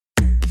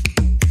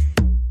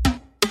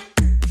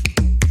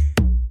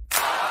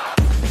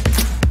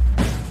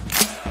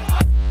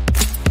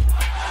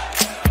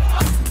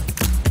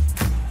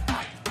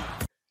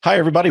Hi,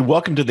 everybody.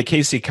 Welcome to the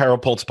KC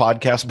ChiroPulse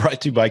podcast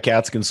brought to you by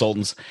CATS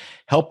Consultants,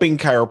 helping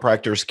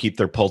chiropractors keep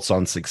their pulse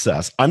on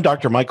success. I'm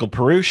Dr. Michael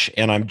Perush,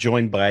 and I'm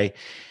joined by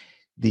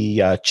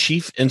the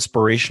Chief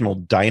Inspirational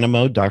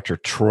Dynamo, Dr.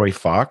 Troy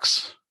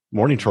Fox.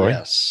 Morning, Troy.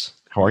 Yes.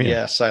 How are you?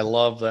 Yes, I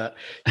love that.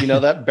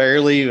 That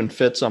barely even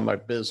fits on my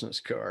business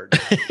card.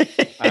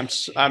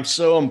 I'm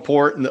so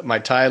important that my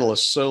title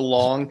is so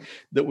long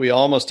that we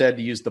almost had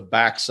to use the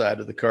backside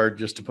of the card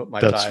just to put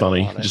my That's title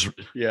funny. on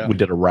it. We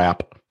did a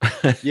wrap.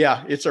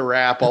 Yeah, it's a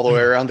wrap all the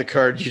way around the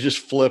card. You just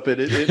flip it.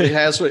 It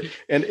has and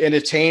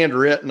it's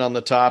handwritten on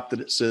the top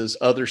that it says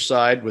 "other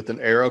side" with an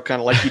arrow,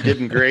 kind of like you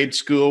did in grade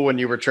school when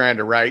you were trying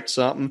to write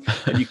something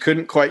and you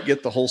couldn't quite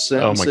get the whole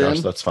sentence. Oh my gosh,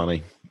 that's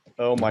funny.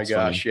 Oh my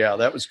gosh, yeah,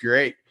 that was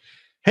great.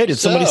 Hey, did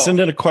somebody send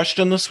in a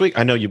question this week?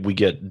 I know we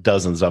get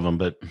dozens of them,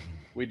 but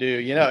we do.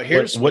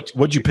 Here's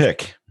what'd you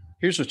pick?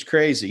 Here's what's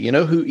crazy. You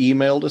know who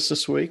emailed us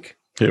this week?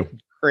 Who?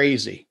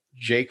 Crazy.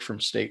 Jake from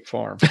State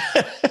Farm.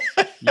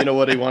 You know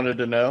what he wanted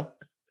to know?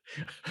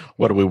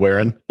 What are we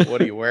wearing?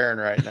 What are you wearing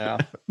right now?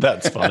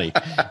 That's funny.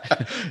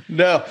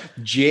 No,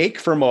 Jake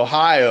from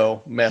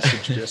Ohio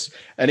messaged us,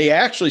 and he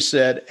actually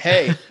said,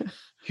 "Hey,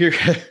 here,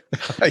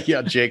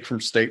 yeah, Jake from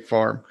State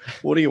Farm.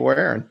 What are you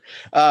wearing?"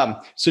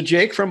 So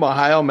Jake from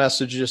Ohio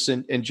messaged us,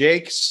 and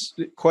Jake's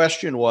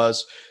question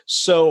was,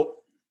 so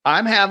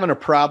I'm having a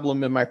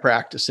problem in my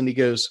practice. And he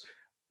goes,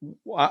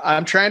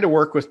 I'm trying to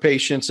work with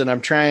patients and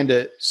I'm trying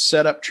to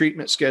set up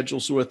treatment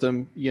schedules with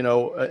them,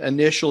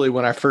 initially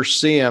when I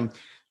first see them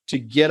to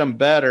get them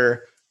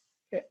better.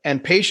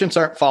 And patients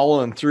aren't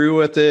following through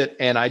with it.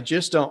 And I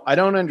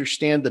don't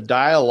understand the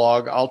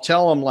dialogue. I'll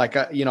tell them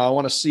I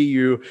want to see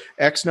you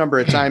X number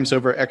of times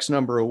over X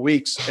number of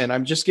weeks. And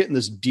I'm just getting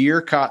this deer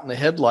caught in the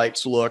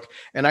headlights look.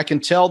 And I can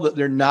tell that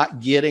they're not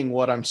getting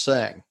what I'm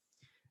saying.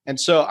 And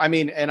so,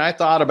 and I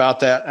thought about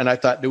that and I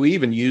thought, do we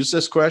even use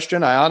this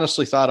question? I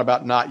honestly thought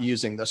about not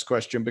using this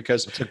question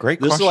because it's a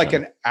great this question. is like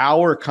an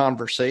hour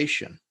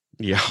conversation.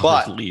 Yeah,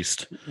 but at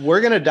least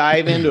we're going to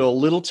dive into a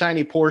little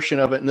tiny portion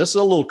of it. And this is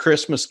a little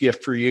Christmas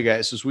gift for you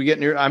guys as we get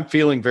near. I'm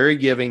feeling very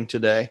giving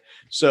today.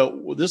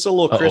 So this is a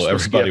little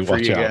Christmas gift for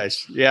you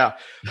guys. Yeah.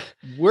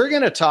 We're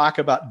going to talk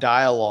about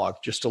dialogue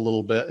just a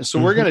little bit. And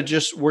so we're going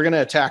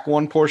to attack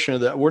one portion of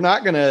that. We're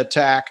not going to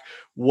attack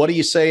what do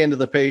you say into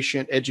the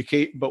patient,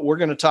 educate, but we're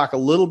going to talk a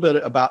little bit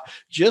about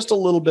just a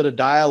little bit of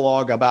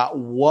dialogue about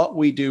what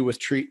we do with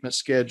treatment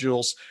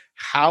schedules,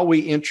 how we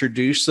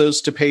introduce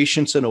those to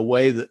patients in a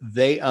way that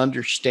they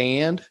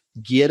understand,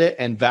 get it,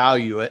 and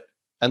value it,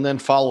 and then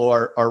follow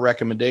our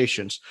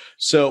recommendations.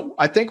 So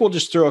I think we'll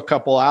just throw a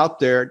couple out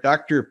there.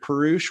 Dr.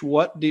 Perush,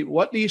 what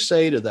do you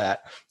say to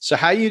that? So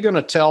how are you going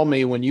to tell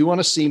me when you want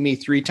to see me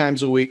 3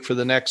 times a week for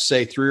the next,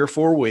 say, 3 or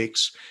 4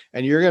 weeks,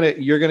 and you're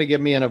going to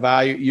give me an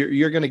evaluation,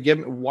 you're going to give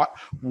me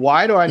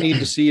why do I need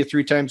to see you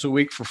 3 times a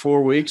week for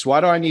 4 weeks?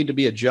 Why do I need to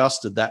be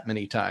adjusted that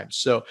many times?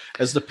 So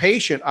as the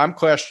patient, I'm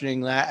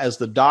questioning that. As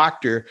the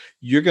doctor,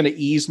 you're going to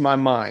ease my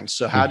mind.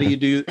 So how do you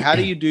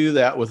do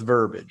that with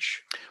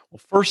verbiage? Well,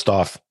 first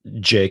off,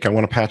 Jake, I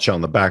want to pat you on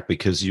the back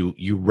because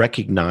you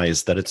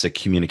recognize that it's a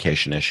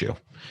communication issue.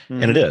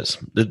 And it is.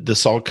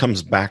 This all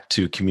comes back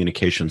to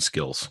communication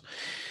skills.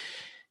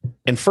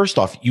 And first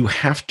off, you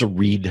have to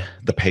read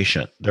the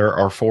patient. There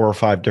are 4 or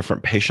 5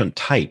 different patient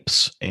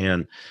types,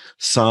 and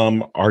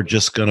some are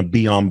just going to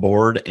be on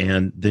board,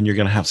 and then you're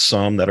going to have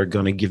some that are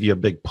going to give you a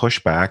big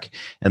pushback,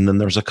 and then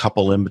there's a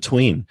couple in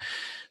between.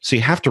 So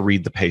you have to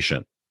read the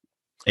patient.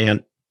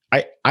 And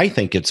I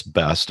think it's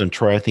best, and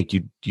Troy, I think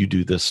you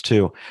do this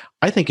too.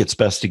 I think it's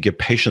best to give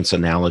patients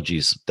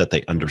analogies that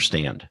they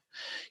understand.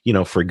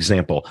 For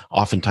example,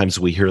 oftentimes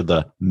we hear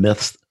the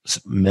myth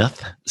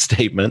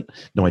statement.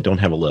 No, I don't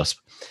have a lisp.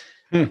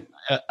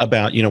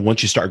 About,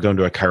 once you start going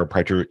to a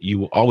chiropractor,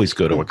 you always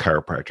go to a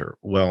chiropractor.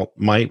 Well,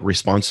 my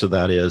response to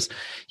that is,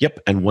 yep.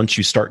 And once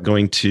you start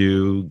going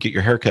to get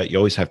your haircut, you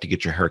always have to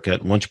get your haircut.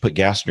 And once you put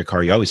gas in your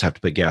car, you always have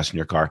to put gas in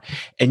your car.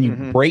 And you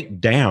break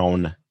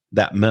down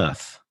that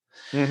myth.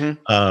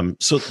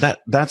 So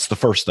that's the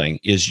first thing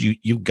is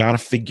you've got to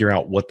figure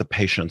out what the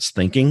patient's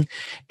thinking,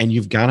 and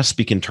you've got to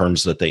speak in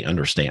terms that they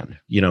understand.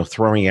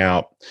 Throwing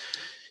out,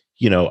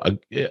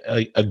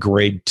 a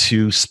grade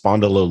 2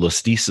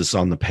 spondylolisthesis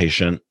on the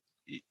patient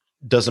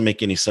doesn't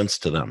make any sense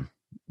to them.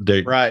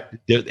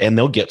 And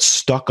they'll get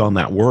stuck on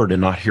that word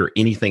and not hear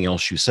anything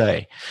else you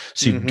say.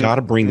 So you've got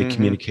to bring the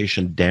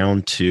communication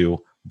down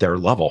to their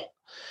level.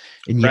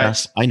 And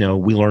yes, I know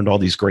we learned all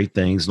these great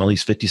things and all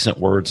these 50-cent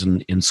words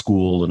in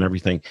school and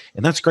everything.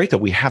 And that's great that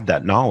we have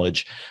that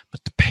knowledge,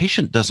 but the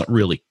patient doesn't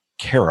really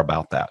care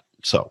about that.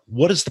 So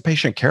what does the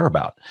patient care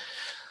about?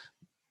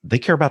 They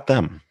care about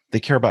them.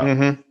 They care about,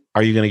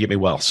 are you going to get me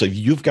well? So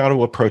you've got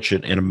to approach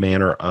it in a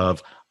manner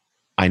of,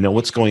 I know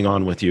what's going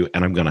on with you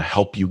and I'm going to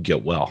help you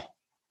get well.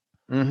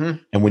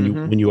 And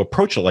when you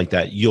approach it like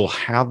that, you'll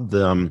have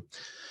them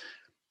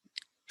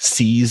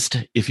seized,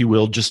 if you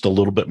will, just a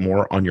little bit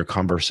more on your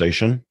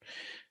conversation.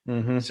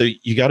 Mm-hmm. So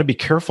you got to be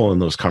careful in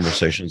those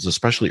conversations,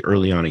 especially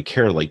early on in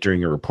care, like during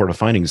your report of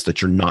findings,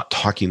 that you're not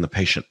talking the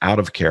patient out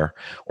of care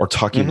or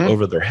talking Mm-hmm.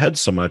 over their head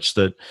so much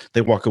that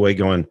they walk away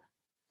going,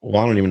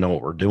 well, I don't even know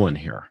what we're doing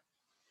here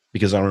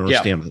because I don't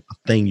understand the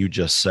thing you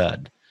just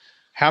said.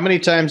 How many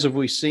times have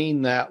we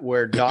seen that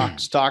where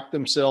docs talk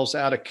themselves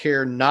out of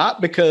care,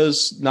 not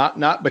because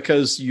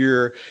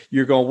you're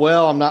going,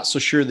 well, I'm not so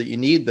sure that you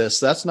need this.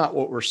 That's not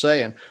what we're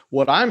saying.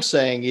 What I'm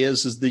saying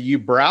is that you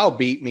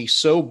browbeat me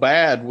so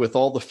bad with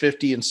all the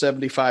 50 and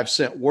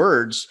 75-cent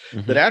words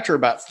that after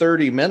about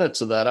 30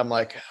 minutes of that, I'm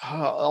like,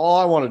 all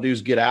I want to do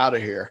is get out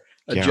of here.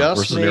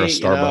 Adjust me,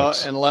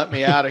 and let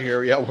me out of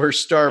here. Yeah,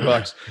 where's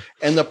Starbucks?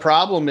 And the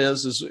problem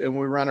is and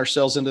we run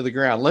ourselves into the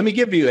ground. Let me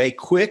give you a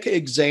quick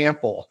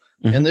example.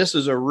 And this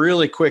is a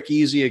really quick,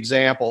 easy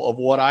example of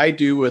what I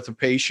do with a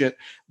patient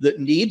that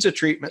needs a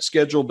treatment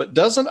schedule, but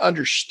doesn't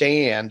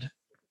understand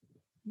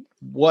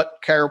what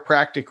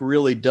chiropractic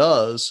really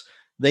does.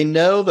 They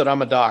know that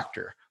I'm a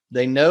doctor.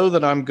 They know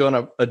that I'm going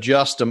to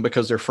adjust them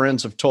because their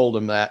friends have told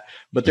them that,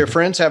 but their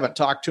friends haven't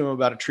talked to them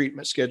about a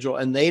treatment schedule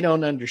and they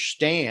don't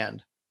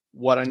understand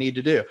what I need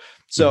to do.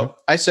 So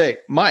I say,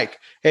 Mike,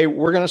 hey,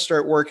 we're going to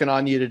start working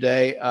on you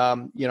today.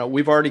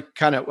 I've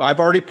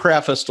already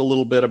prefaced a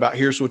little bit about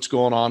here's what's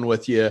going on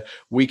with you.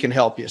 We can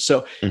help you.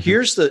 So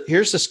here's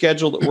the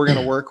schedule that we're going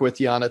to work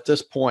with you on at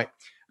this point.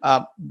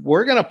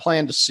 We're going to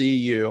plan to see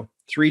you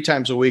 3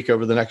 times a week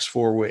over the next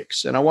 4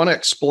 weeks. And I want to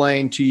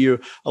explain to you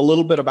a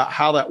little bit about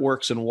how that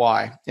works and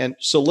why. And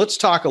so let's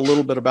talk a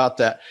little bit about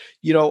that.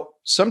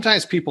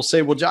 Sometimes people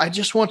say, well, I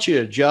just want you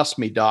to adjust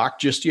me, doc.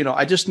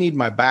 I just need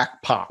my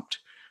back popped.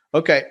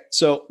 Okay.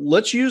 So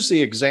let's use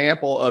the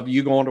example of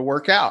you going to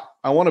work out.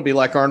 I want to be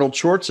like Arnold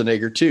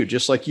Schwarzenegger too,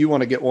 just like you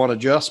want to get one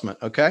adjustment.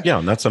 Okay. Yeah.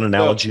 And that's an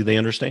analogy they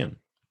understand.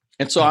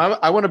 And so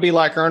I want to be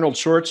like Arnold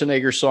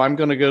Schwarzenegger. So I'm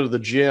going to go to the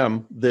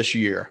gym this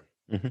year.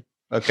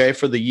 Okay.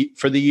 For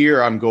the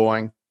year, I'm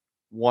going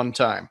 1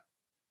 time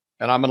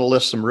and I'm going to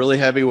lift some really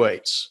heavy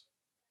weights.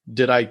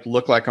 Did I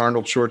look like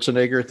Arnold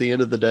Schwarzenegger at the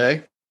end of the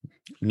day?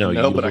 No,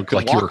 you but look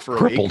like you were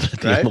crippled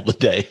at the end of the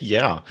day.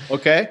 Yeah.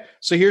 Okay.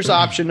 So here's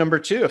option number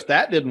 2. If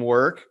that didn't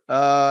work,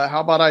 how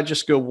about I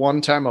just go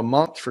 1 time a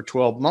month for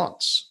 12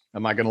 months?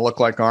 Am I going to look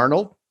like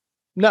Arnold?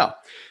 No.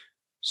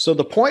 So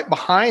the point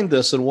behind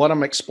this and what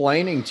I'm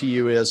explaining to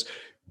you is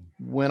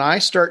when I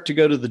start to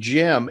go to the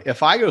gym,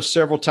 if I go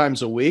several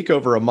times a week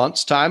over a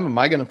month's time, am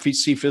I going to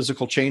see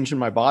physical change in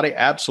my body?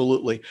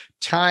 Absolutely.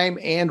 Time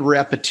and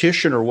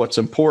repetition are what's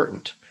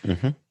important.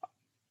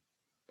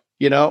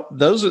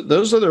 Those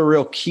are the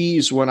real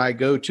keys when I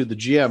go to the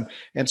gym.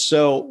 And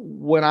so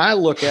when I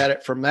look at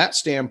it from that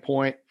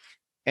standpoint,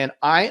 and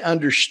I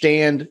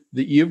understand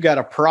that you've got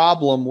a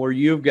problem where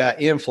you've got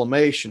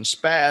inflammation,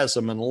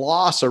 spasm, and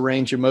loss of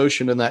range of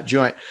motion in that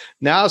joint.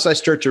 Now, as I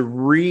start to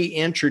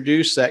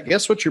reintroduce that,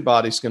 guess what your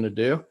body's going to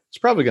do? It's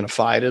probably going to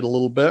fight it a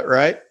little bit,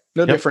 right?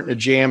 No different than a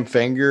jammed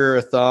finger or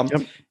a thumb.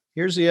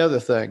 Here's the other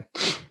thing.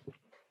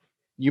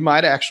 You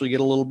might actually get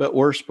a little bit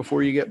worse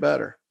before you get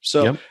better.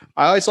 So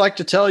I always like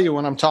to tell you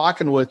when I'm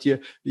talking with you,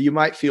 that you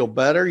might feel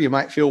better, you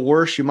might feel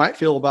worse, you might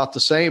feel about the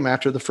same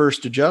after the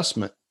first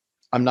adjustment.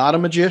 I'm not a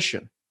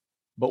magician,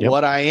 but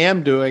what I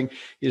am doing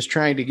is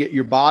trying to get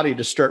your body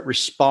to start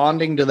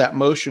responding to that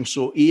motion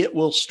so it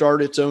will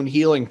start its own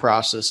healing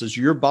processes.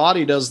 Your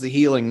body does the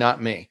healing,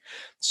 not me.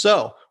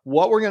 So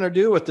what we're going to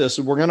do with this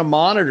is we're going to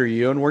monitor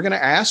you and we're going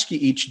to ask you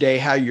each day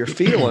how you're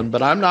feeling,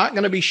 but I'm not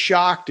going to be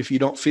shocked if you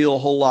don't feel a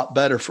whole lot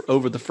better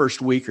over the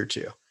first week or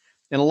 2.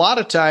 And a lot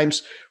of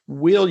times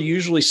we'll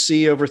usually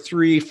see over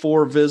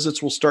 3-4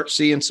 visits, we'll start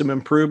seeing some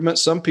improvement.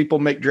 Some people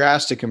make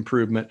drastic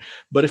improvement,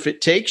 but if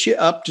it takes you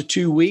up to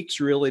 2 weeks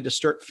really to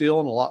start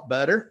feeling a lot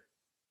better,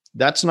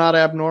 that's not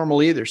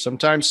abnormal either.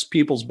 Sometimes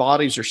people's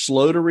bodies are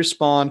slow to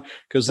respond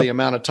because the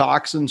amount of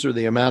toxins or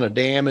the amount of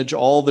damage,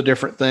 all the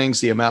different things,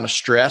 the amount of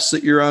stress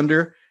that you're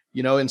under,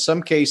 in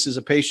some cases,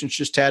 a patient's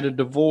just had a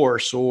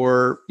divorce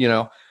or,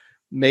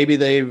 maybe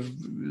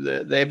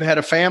they've had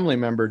a family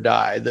member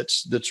die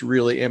that's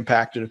really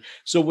impacted.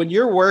 So when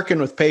you're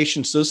working with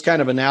patients, those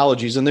kind of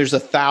analogies, and there's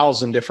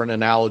 1,000 different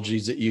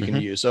analogies that you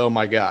can use. Oh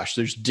my gosh,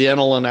 there's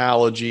dental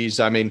analogies.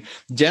 I mean,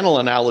 dental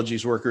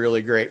analogies work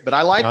really great, but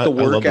I like the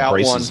workout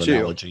one too.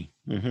 Analogy.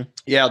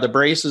 Yeah, the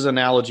braces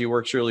analogy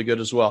works really good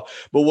as well.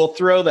 But we'll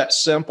throw that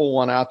simple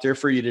one out there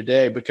for you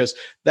today because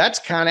that's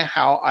kind of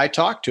how I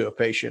talk to a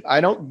patient.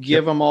 I don't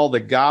give them all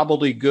the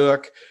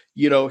gobbledygook.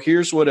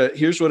 Here's what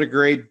a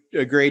grade 2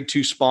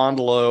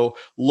 spondylo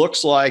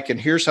looks like, and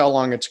here's how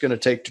long it's going to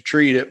take to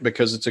treat it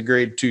because it's a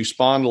grade 2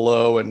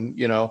 spondylo, and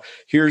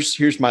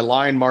here's my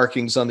line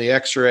markings on the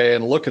X-ray,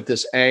 and look at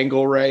this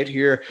angle right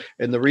here.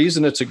 And the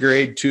reason it's a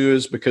grade 2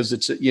 is because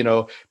it's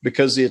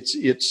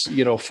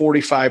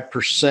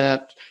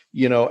 45%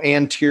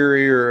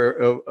 anterior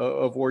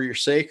of where your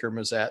sacrum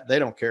is at. They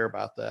don't care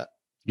about that.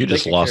 You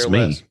just lost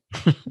me.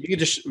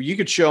 You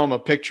could show them a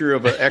picture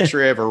of an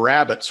X-ray of a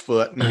rabbit's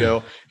foot and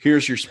go,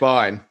 here's your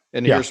spine.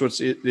 And here's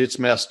it's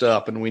messed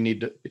up, and we need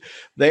to,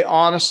 they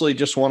honestly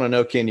just want to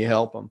know, can you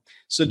help them?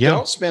 So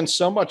don't spend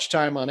so much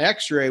time on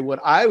x-ray. What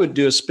I would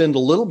do is spend a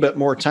little bit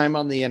more time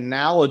on the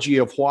analogy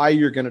of why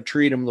you're going to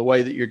treat them the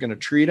way that you're going to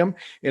treat them,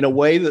 in a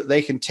way that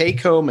they can take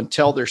home and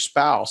tell their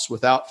spouse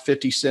without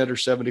 50-cent or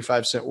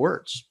 75-cent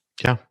words.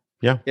 Yeah.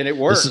 Yeah. And it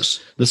works.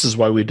 This is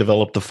why we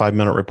developed the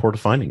 5-minute report of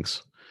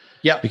findings.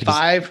 Yeah.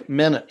 5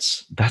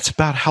 minutes. That's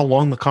about how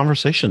long the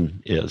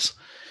conversation is.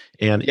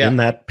 And in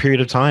that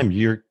period of time,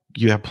 you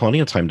have plenty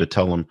of time to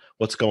tell them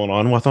what's going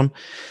on with them,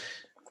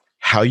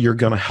 how you're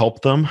going to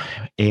help them,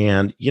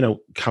 and,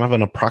 kind of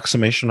an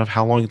approximation of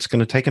how long it's going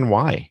to take and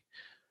why.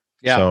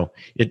 Yeah. So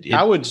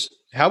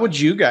how would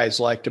you guys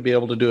like to be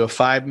able to do a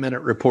 5-minute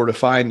report of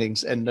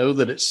findings and know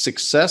that it's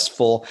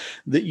successful,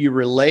 that you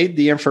relayed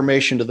the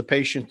information to the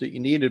patient that you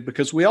needed?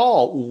 Because we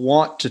all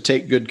want to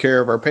take good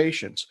care of our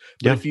patients.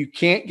 But if you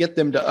can't get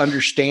them to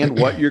understand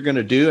what you're going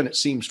to do and it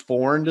seems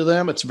foreign to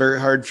them, it's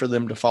very hard for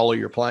them to follow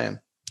your plan.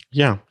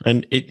 Yeah.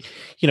 And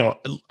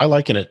I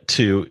liken it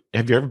to,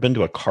 have you ever been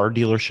to a car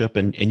dealership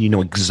and you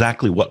know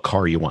exactly what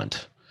car you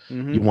want?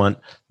 Mm-hmm. You want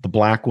the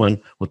black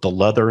one with the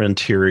leather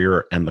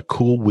interior and the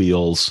cool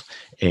wheels,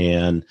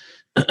 and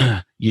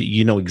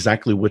you know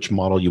exactly which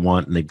model you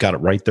want, and they've got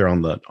it right there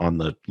on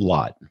the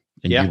lot.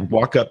 And you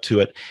walk up to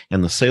it,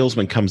 and the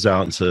salesman comes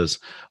out and says,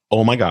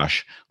 "Oh my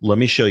gosh, let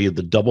me show you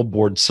the double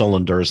board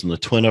cylinders and the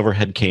twin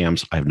overhead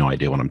cams." I have no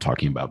idea what I'm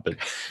talking about, but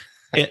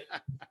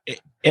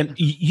and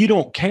you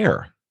don't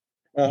care.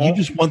 Uh-huh. You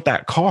just want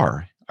that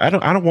car. I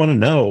don't want to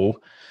know,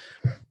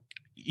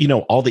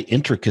 all the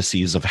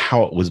intricacies of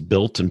how it was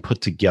built and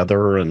put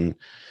together, and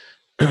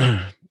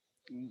that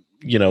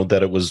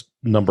it was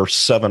number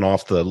 7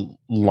 off the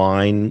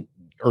line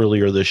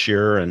earlier this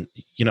year. And,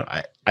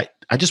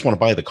 I just want to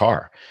buy the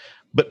car.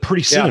 But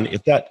pretty soon,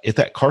 if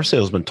that car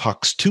salesman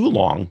talks too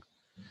long,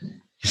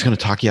 he's going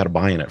to talk you out of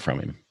buying it from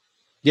him.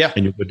 Yeah.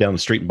 And you'll go down the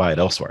street and buy it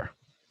elsewhere.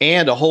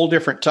 And a whole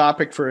different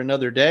topic for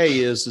another day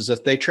is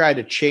if they try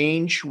to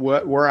change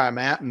where I'm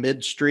at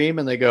midstream,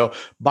 and they go,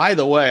 by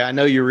the way, I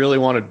know you really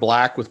wanted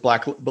black with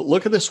black, but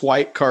look at this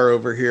white car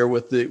over here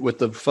with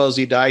the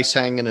fuzzy dice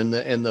hanging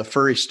in the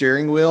furry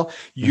steering wheel.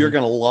 You're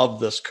going to love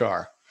this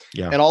car.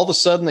 Yeah. And all of a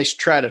sudden they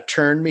try to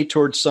turn me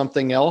towards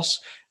something else.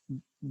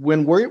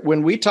 When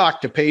we talk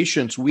to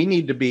patients, we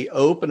need to be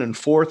open and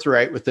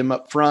forthright with them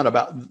up front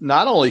about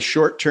not only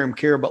short-term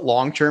care, but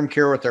long-term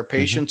care with our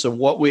patients, and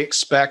what we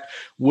expect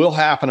will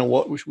happen and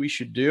what we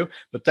should do.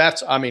 But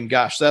that's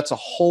a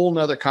whole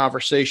nother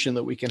conversation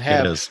that we can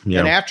have. It is, yeah.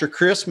 And after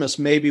Christmas,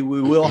 maybe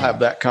we will have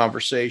that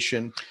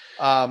conversation.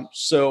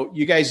 So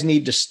you guys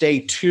need to stay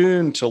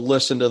tuned to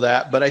listen to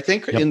that. But I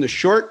think in the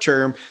short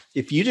term,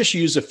 if you just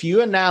use a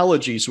few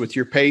analogies with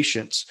your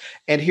patients,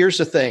 and here's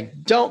the thing,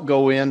 don't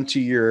go into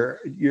your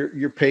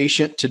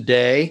patient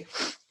today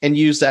and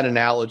use that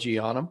analogy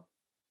on them.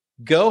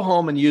 Go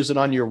home and use it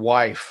on your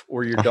wife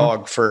or your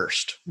dog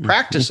first.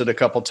 Practice it a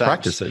couple times.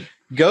 Practice it.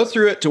 Go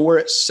through it to where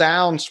it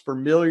sounds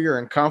familiar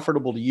and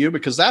comfortable to you,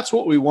 because that's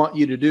what we want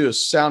you to do,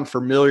 is sound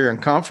familiar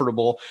and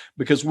comfortable,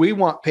 because we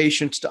want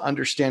patients to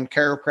understand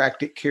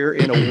chiropractic care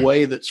in a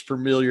way that's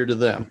familiar to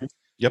them.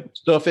 Yep.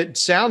 So if it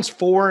sounds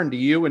foreign to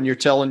you when you're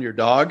telling your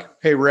dog,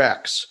 "Hey,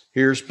 Rex,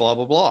 here's blah,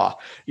 blah, blah,"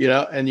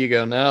 and you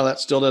go, "No, that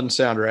still doesn't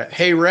sound right.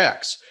 Hey,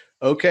 Rex."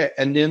 Okay.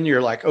 And then you're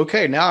like,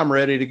 okay, now I'm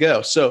ready to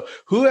go. So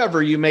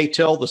whoever you may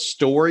tell the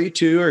story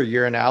to or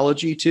your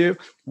analogy to,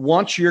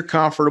 once you're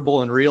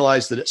comfortable and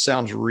realize that it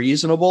sounds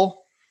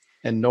reasonable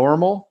and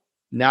normal,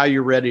 now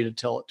you're ready to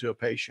tell it to a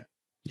patient.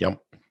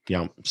 Yep.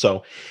 Yeah.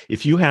 So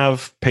if you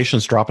have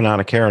patients dropping out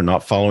of care and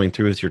not following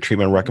through with your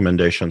treatment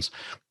recommendations,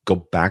 go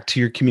back to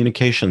your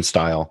communication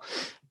style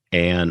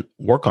and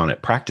work on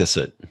it, practice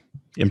it,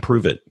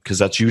 improve it, because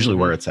that's usually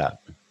where it's at.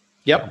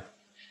 Yep.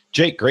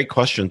 Jake, great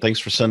question.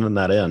 Thanks for sending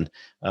that in.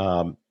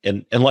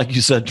 And like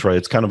you said, Troy,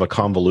 it's kind of a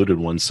convoluted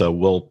one, so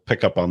we'll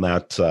pick up on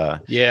that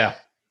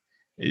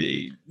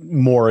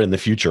more in the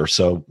future.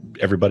 So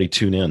everybody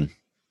tune in.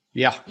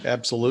 Yeah,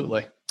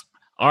 absolutely.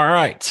 All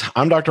right.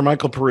 I'm Dr.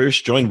 Michael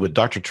Perush, joined with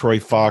Dr. Troy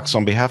Fox.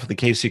 On behalf of the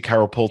KC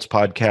Chiropulse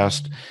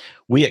podcast,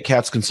 we at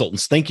CATS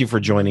Consultants, thank you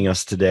for joining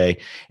us today.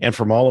 And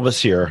from all of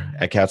us here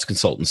at CATS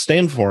Consultants, stay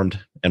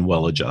informed and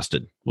well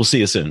adjusted. We'll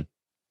see you soon.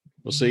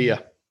 We'll see you.